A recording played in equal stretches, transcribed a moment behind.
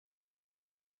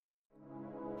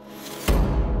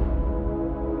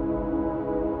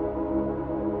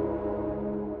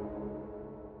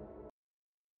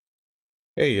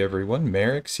Hey everyone,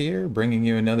 Mherex here, bringing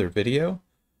you another video.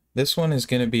 This one is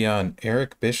going to be on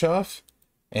Eric Bischoff,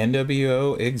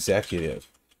 nWo executive.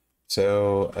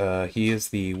 So he is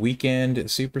the weekend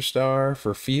superstar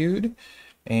for Feud,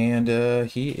 and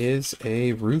he is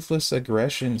a ruthless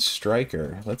aggression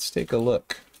striker. Let's take a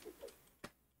look.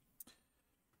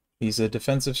 He's a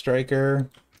defensive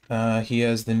striker. He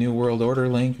has the New World Order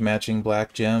link, matching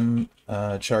black gem,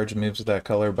 charge moves of that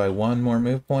color by 1 more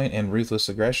move point, and ruthless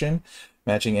aggression,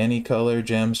 matching any color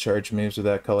gems, charge moves of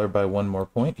that color by 1 more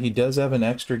point. He does have an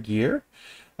extra gear.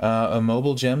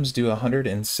 Immobile gems do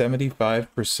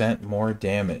 175% more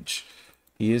damage.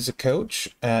 He is a coach.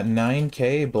 At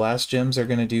 9k, blast gems are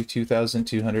going to do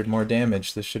 2,200 more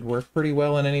damage. This should work pretty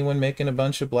well on anyone making a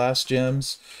bunch of blast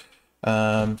gems.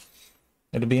 It'll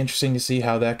be interesting to see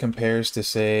how that compares to,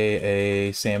 say,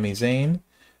 a Sami Zayn,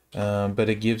 but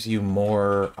it gives you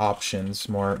more options,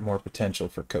 more potential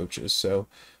for coaches. So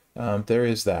there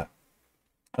is that.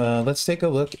 Let's take a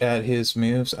look at his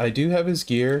moves. I do have his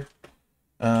gear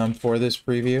for this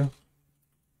preview.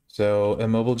 So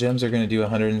immobile gems are going to do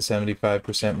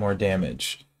 175% more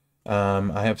damage.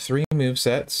 I have 3 move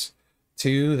sets,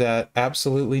 2 that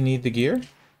absolutely need the gear,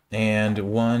 and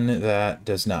 1 that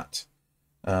does not.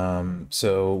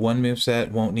 So 1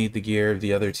 moveset won't need the gear,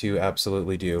 the other 2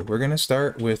 absolutely do. We're going to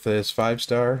start with this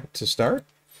 5-star to start.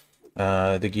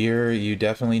 The gear you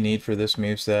definitely need for this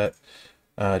moveset: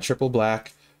 triple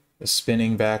black, a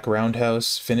spinning back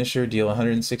roundhouse, finisher, deal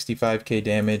 165k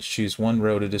damage, choose 1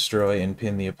 row to destroy and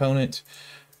pin the opponent.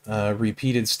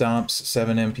 Repeated stomps,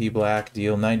 7 MP black,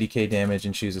 deal 90k damage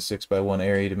and choose a 6x1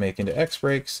 area to make into X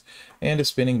breaks, and a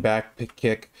spinning back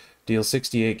kick, deal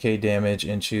 68k damage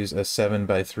and choose a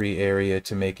 7x3 area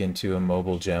to make into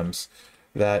immobile gems.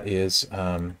 That is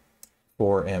 4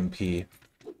 MP.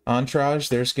 Entourage,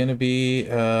 there's going to be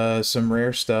some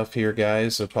rare stuff here,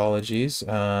 guys. Apologies.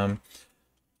 So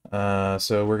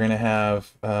we're going to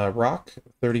have Rock,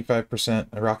 35%,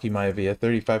 Rocky Maivia,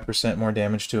 35% more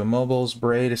damage to immobiles.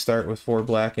 Bray to start with 4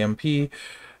 black MP.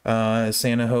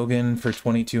 Santa Hogan for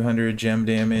 2200 gem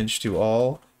damage to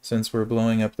all, since we're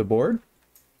blowing up the board.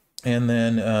 And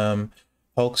then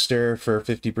Hulkster for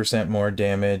 50% more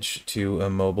damage to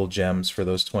immobile gems for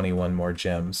those 21 more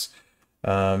gems.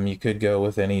 You could go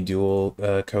with any dual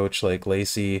coach like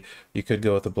Lacey. You could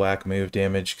go with a black move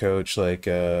damage coach like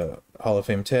Hall of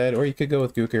Fame Ted, or you could go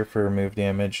with Gooker for move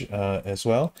damage as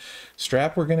well.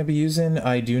 Strap we're going to be using.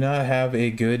 I do not have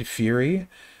a good Fury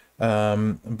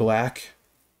black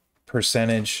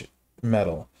percentage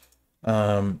metal.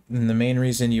 And the main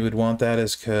reason you would want that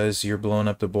is because you're blowing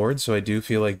up the board, so I do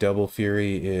feel like double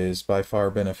Fury is by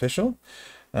far beneficial.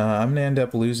 I'm going to end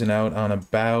up losing out on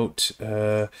about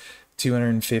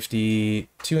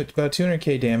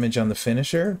 200k damage on the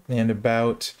finisher, and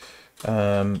about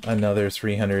another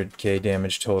 300k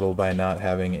damage total by not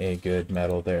having a good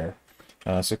metal there.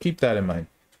 So keep that in mind.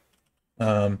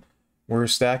 We're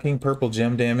stacking purple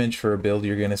gem damage for a build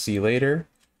you're going to see later,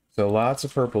 so lots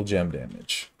of purple gem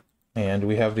damage. And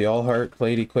we have the All Heart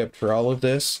plate equipped for all of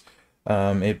this.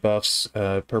 It buffs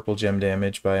purple gem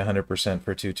damage by 100%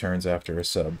 for 2 turns after a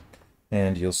sub.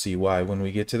 And you'll see why when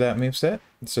we get to that moveset.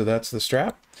 So that's the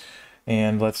strap.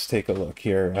 And let's take a look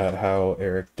here at how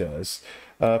Eric does.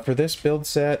 For this build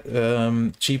set,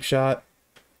 cheap shot,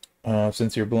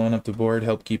 since you're blowing up the board,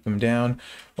 help keep him down.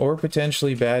 Or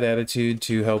potentially bad attitude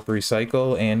to help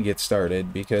recycle and get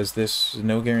started, because this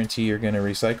no guarantee you're going to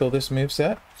recycle this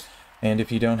moveset. And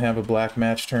if you don't have a black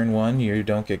match turn 1, you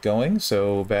don't get going.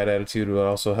 So bad attitude would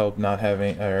also help not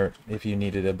having, or if you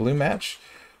needed a blue match.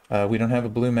 We don't have a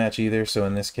blue match either, so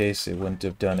in this case it wouldn't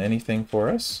have done anything for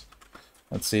us.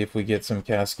 Let's see if we get some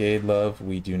Cascade love.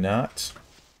 We do not.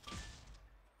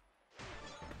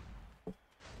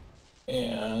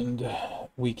 And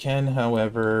we can,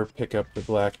 however, pick up the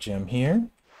black gem here,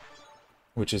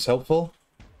 which is helpful.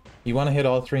 You want to hit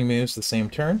all 3 moves the same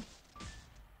turn.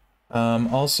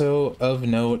 Also of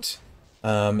note,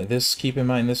 this, keep in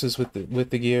mind, this is with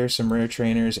the gear, some rare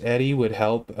trainers. Eddie would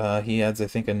help. He adds, I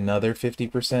think, another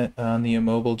 50% on the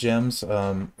immobile gems.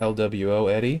 LWO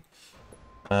Eddie,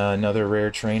 another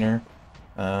rare trainer.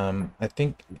 I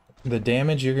think the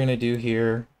damage you're going to do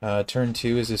here, turn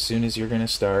 2 is as soon as you're going to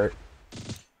start.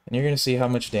 And you're going to see how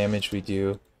much damage we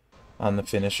do on the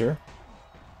finisher.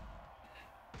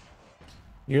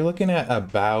 You're looking at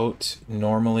about,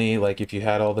 normally, like if you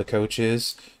had all the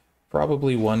coaches,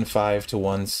 probably 1.5 to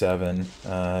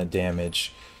 1.7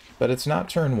 damage. But it's not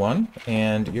turn 1,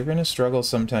 and you're going to struggle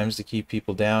sometimes to keep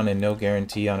people down, and no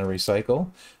guarantee on a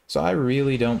recycle. So I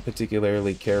really don't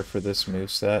particularly care for this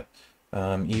moveset.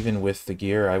 Even with the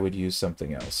gear, I would use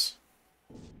something else.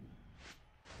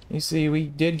 You see, we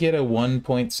did get a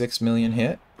 1.6 million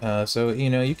hit. So, you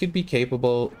know, you could be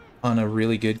capable on a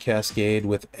really good cascade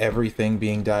with everything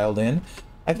being dialed in.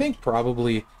 I think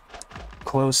probably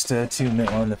close to 2 mil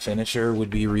on the finisher would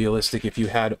be realistic if you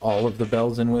had all of the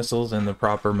bells and whistles and the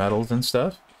proper metals and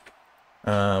stuff.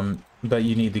 But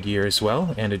you need the gear as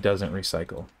well, and it doesn't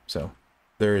recycle. So,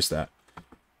 there is that.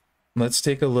 Let's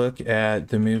take a look at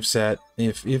the moveset.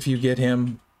 If you get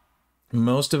him,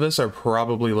 most of us are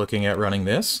probably looking at running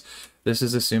this. This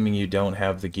is assuming you don't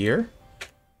have the gear.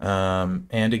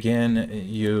 And again,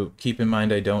 you keep in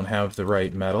mind I don't have the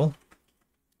right metal.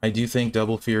 I do think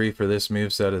Double Fury for this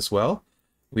moveset as well.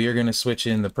 We are going to switch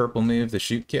in the purple move, the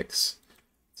shoot kicks.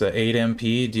 It's a 8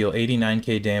 MP, deal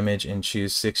 89k damage, and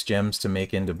choose 6 gems to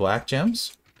make into black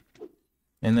gems.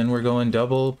 And then we're going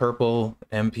double purple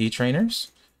MP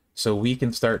trainers. So we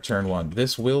can start turn 1.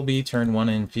 This will be turn 1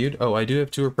 in feud. Oh, I do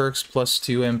have tour perks, plus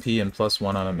 2 MP and plus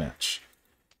 1 on a match.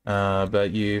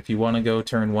 But if you want to go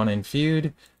turn 1 in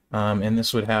feud, and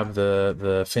this would have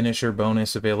the finisher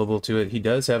bonus available to it. He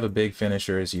does have a big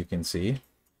finisher, as you can see.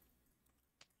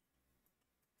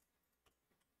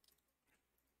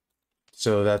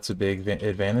 So that's a big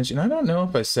advantage. And I don't know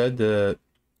if I said the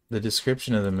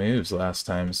description of the moves last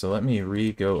time, so let me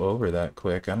re-go over that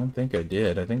quick. I don't think I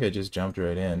did. I think I just jumped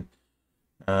right in.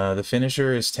 The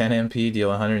finisher is 10 MP, deal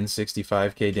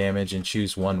 165k damage, and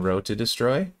choose 1 row to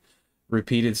destroy.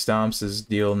 Repeated stomps is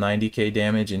deal 90k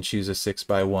damage and choose a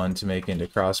 6x1 to make into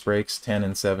cross breaks, 10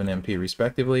 and 7 MP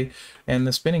respectively. And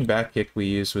the spinning back kick we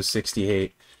used was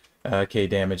 68k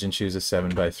damage and choose a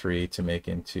 7x3 to make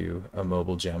into a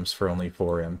mobile gems for only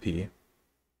 4 MP.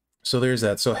 So there's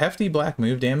that. So hefty black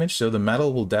move damage, so the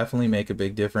metal will definitely make a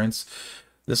big difference.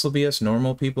 This will be us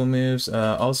normal people moves.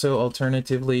 Also,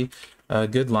 alternatively, a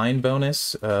good line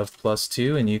bonus of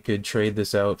 +2, and you could trade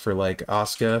this out for like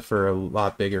Asuka for a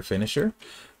lot bigger finisher.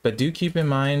 But do keep in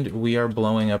mind, we are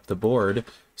blowing up the board,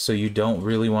 so you don't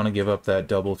really want to give up that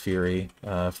double fury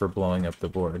for blowing up the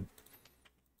board.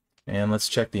 And let's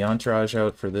check the entourage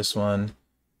out for this one.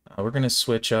 We're going to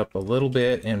switch up a little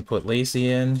bit and put Lacey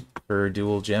in for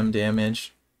dual gem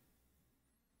damage.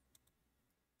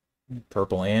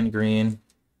 Purple and green.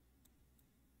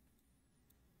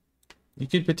 You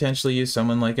could potentially use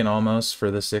someone like an Almost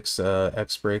for the 6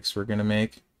 X breaks we're going to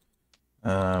make.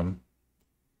 All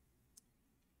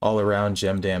around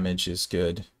gem damage is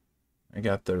good. I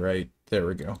got the right... There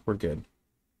we go. We're good.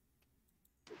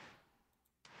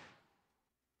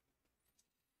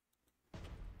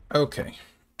 Okay.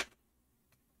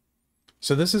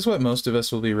 So this is what most of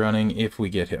us will be running if we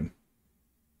get him.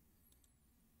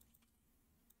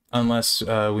 Unless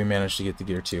we manage to get the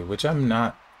gear too, which I'm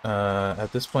not...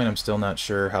 at this point, I'm still not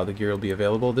sure how the gear will be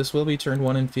available. This will be turn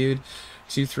 1 in feud.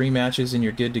 2-3 matches and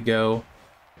you're good to go.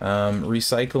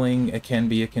 Recycling can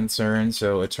be a concern,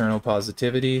 so Eternal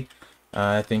Positivity,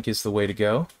 I think, is the way to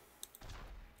go.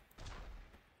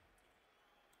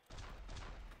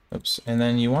 Oops. And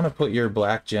then you want to put your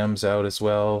black gems out as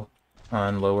well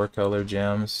on lower color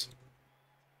gems.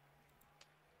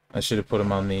 I should have put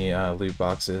them on the loot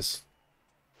boxes.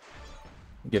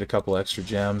 Get a couple extra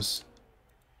gems.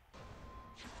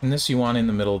 And this you want in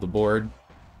the middle of the board.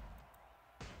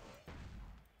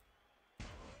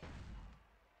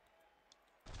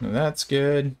 And that's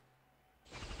good.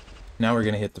 Now we're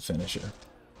going to hit the finisher.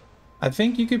 I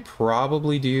think you could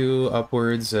probably do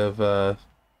upwards of,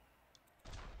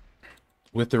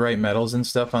 with the right metals and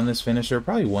stuff on this finisher,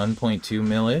 probably 1.2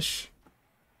 mil-ish.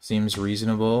 Seems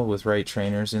reasonable with right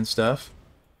trainers and stuff.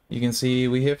 You can see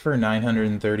we hit for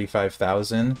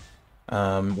 935,000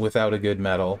 without a good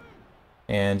metal.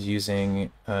 And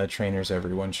using trainers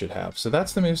everyone should have. So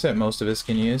that's the moveset most of us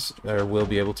can use, or will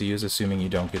be able to use, assuming you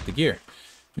don't get the gear.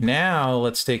 Now,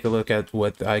 let's take a look at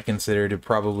what I consider to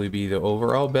probably be the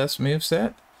overall best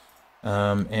moveset.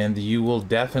 And you will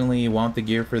definitely want the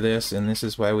gear for this, and this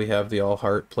is why we have the all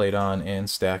heart played on and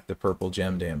stack the purple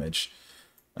gem damage.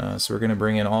 So we're going to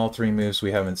bring in all 3 moves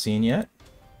we haven't seen yet.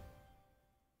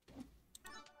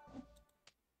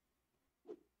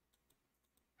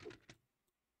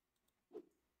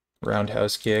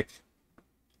 Roundhouse kick.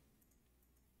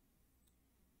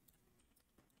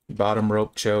 Bottom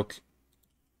rope choke.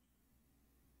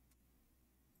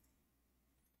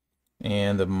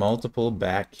 And the multiple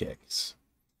back kicks.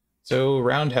 So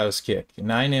roundhouse kick,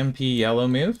 9 MP yellow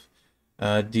move.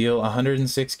 Deal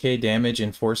 106k damage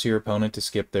and force your opponent to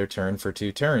skip their turn for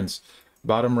 2 turns.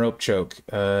 Bottom rope choke,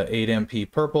 8 MP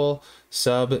purple,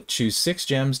 sub, choose 6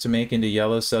 gems to make into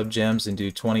yellow sub gems and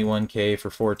do 21k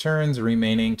for 4 turns,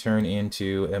 remaining turn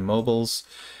into immobiles,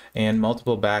 and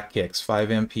multiple back kicks, 5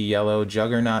 MP yellow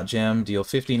juggernaut gem, deal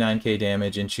 59k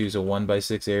damage and choose a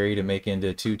 1/6 area to make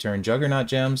into 2-turn juggernaut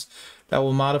gems. That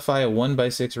will modify a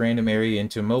 1/6 random area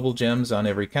into immobile gems on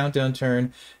every countdown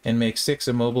turn and make 6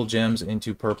 immobile gems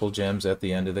into purple gems at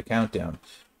the end of the countdown.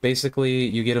 Basically,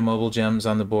 you get immobile gems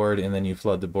on the board, and then you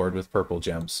flood the board with purple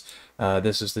gems.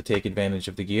 This is to take advantage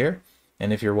of the gear.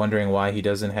 And if you're wondering why he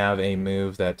doesn't have a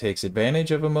move that takes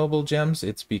advantage of immobile gems,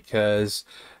 it's because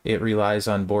it relies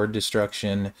on board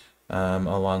destruction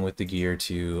along with the gear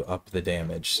to up the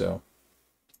damage. So,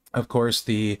 of course,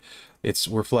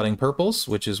 we're flooding purples,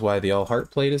 which is why the all heart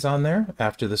plate is on there.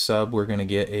 After the sub, we're going to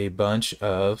get a bunch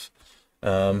of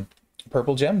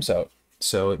purple gems out.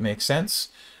 So it makes sense.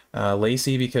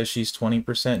 Lacey, because she's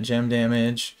 20% gem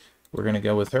damage, we're going to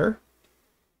go with her.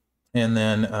 And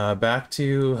then back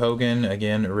to Hogan,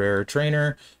 again, rare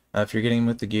trainer. If you're getting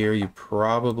with the gear, you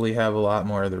probably have a lot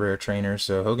more of the rare trainer.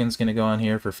 So Hogan's going to go on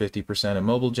here for 50%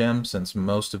 immobile gem, since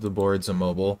most of the board's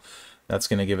immobile. That's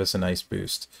going to give us a nice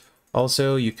boost.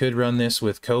 Also, you could run this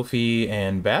with Kofi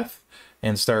and Beth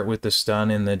and start with the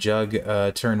stun in the jug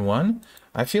turn 1.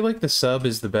 I feel like the sub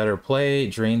is the better play,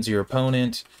 drains your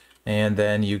opponent, and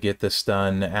then you get the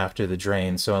stun after the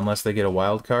drain. So unless they get a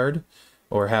wild card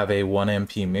or have a 1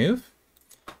 MP move,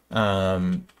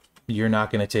 you're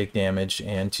not going to take damage.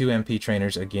 And 2 MP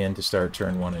trainers again to start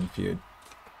turn 1 in feud.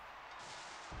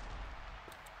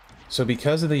 So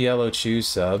because of the yellow choose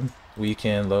sub, we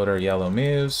can load our yellow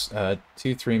moves.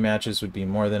 2-3 matches would be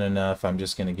more than enough. I'm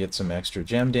just going to get some extra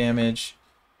gem damage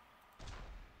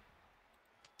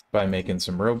by making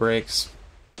some row breaks,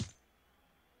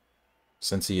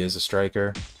 since he is a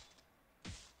striker.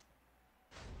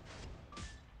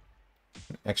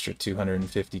 Extra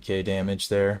 250k damage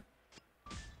there.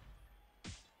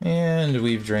 And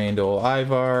we've drained old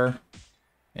Ivar,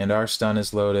 and our stun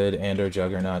is loaded, and our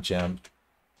juggernaut gem.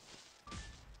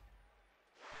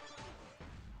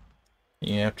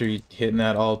 After hitting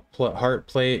that all heart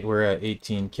plate, we're at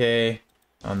 18k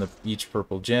on each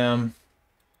purple gem.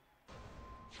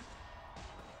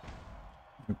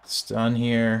 Stun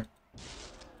here.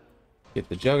 Get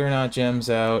the juggernaut gems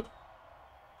out.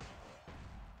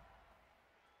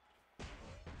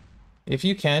 If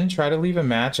you can, try to leave a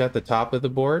match at the top of the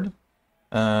board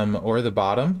or the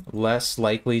bottom. Less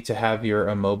likely to have your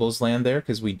immobiles land there,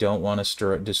 because we don't want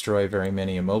to destroy very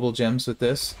many immobile gems with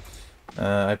this.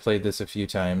 I played this a few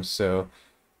times, so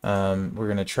we're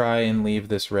going to try and leave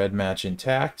this red match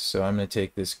intact. So I'm going to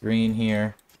take this green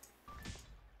here,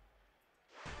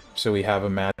 so we have a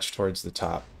match towards the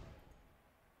top.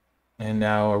 And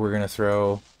now we're going to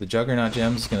throw the juggernaut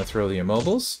gems, is going to throw the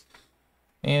immobiles.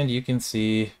 And you can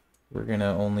see we're going to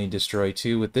only destroy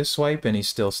 2 with this swipe, and he's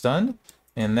still stunned.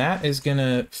 And that is going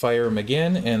to fire him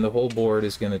again, and the whole board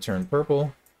is going to turn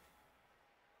purple.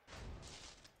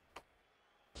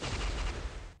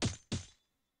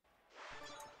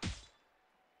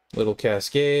 Little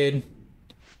cascade.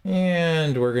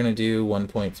 And we're going to do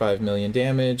 1.5 million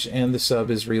damage, and the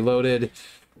sub is reloaded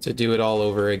to do it all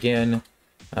over again.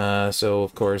 So,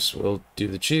 of course, we'll do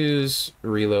the choose,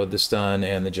 reload the stun,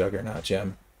 and the juggernaut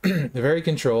gem. Very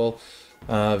control,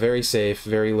 very safe,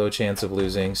 very low chance of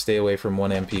losing. Stay away from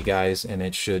 1 MP guys, and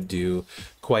it should do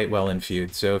quite well in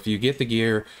feud. So if you get the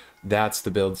gear, that's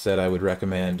the build set I would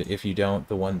recommend. If you don't,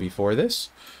 the one before this.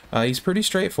 He's pretty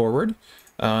straightforward.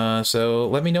 So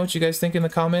let me know what you guys think in the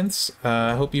comments.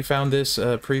 I hope you found this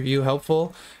preview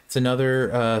helpful. It's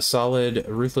another solid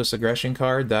Ruthless Aggression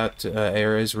card. That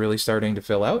era is really starting to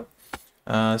fill out.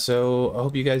 So I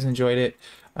hope you guys enjoyed it.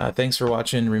 Thanks for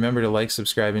watching. Remember to like,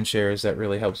 subscribe, and share, as that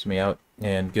really helps me out.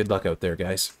 And good luck out there,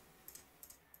 guys.